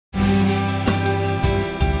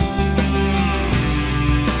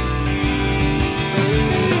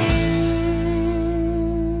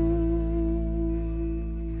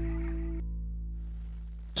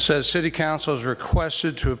says City Council is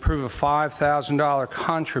requested to approve a $5,000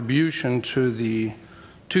 contribution to the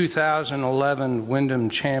 2011 Wyndham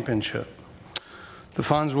Championship. The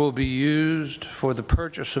funds will be used for the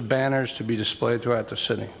purchase of banners to be displayed throughout the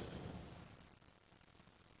city.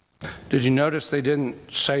 Did you notice they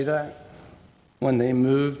didn't say that when they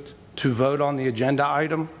moved to vote on the agenda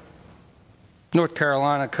item? North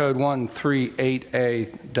Carolina Code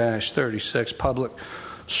 138A-36, Public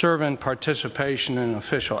Servant Participation in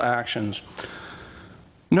Official Actions.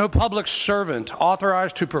 No public servant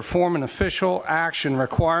authorized to perform an official action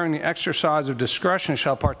requiring the exercise of discretion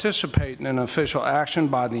shall participate in an official action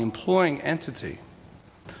by the employing entity.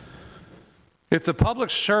 If the public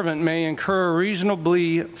servant may incur a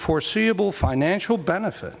reasonably foreseeable financial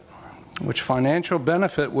benefit, which financial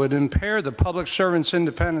benefit would impair the public servant's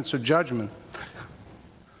independence of judgment,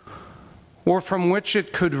 or from which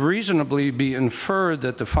it could reasonably be inferred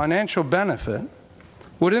that the financial benefit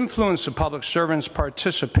would influence the public servant's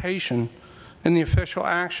participation in the official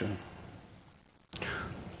action.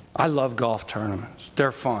 I love golf tournaments.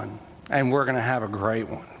 They're fun, and we're going to have a great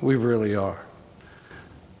one. We really are.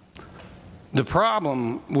 The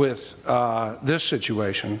problem with this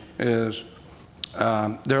situation is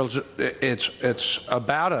it's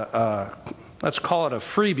about a let's call it a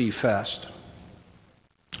freebie fest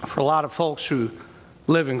for a lot of folks who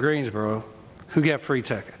live in Greensboro who get free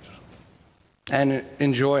tickets and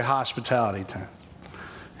enjoy hospitality tents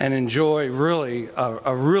and enjoy really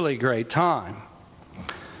a really great time.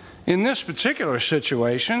 In this particular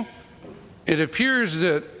situation, it appears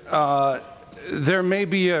that there may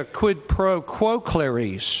be a quid pro quo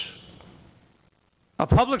clarice. A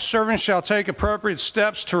public servant shall take appropriate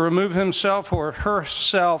steps to remove himself or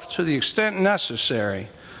herself to the extent necessary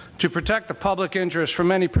to protect the public interest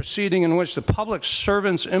from any proceeding in which the public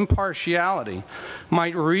servant's impartiality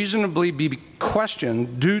might reasonably be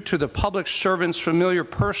questioned due to the public servant's familiar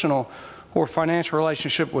personal or financial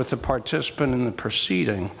relationship with the participant in the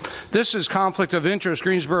proceeding. This is Conflict of Interest,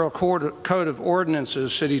 Greensboro Code of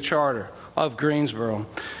Ordinances, City Charter of Greensboro.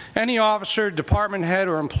 Any officer, department head,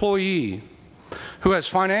 or employee who has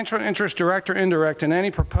financial interest, direct or indirect, in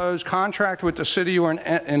any proposed contract with the city or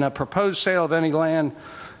in a proposed sale of any land,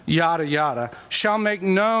 yada, yada, shall make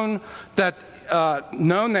known that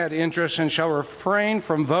interest and shall refrain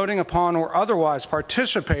from voting upon or otherwise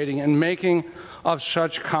participating in making of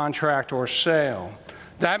such contract or sale.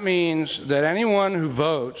 That means that anyone who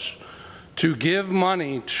votes to give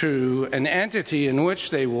money to an entity in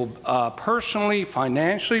which they will personally,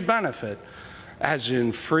 financially benefit, as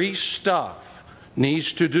in free stuff,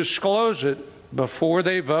 needs to disclose it before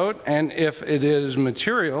they vote, and if it is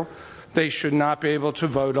material, they should not be able to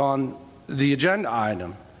vote on the agenda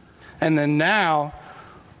item. And then now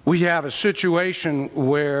we have a situation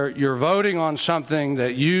where you're voting on something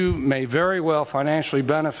that you may very well financially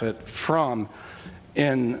benefit from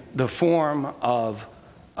in the form of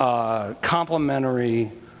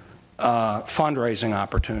complementary fundraising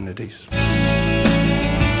opportunities.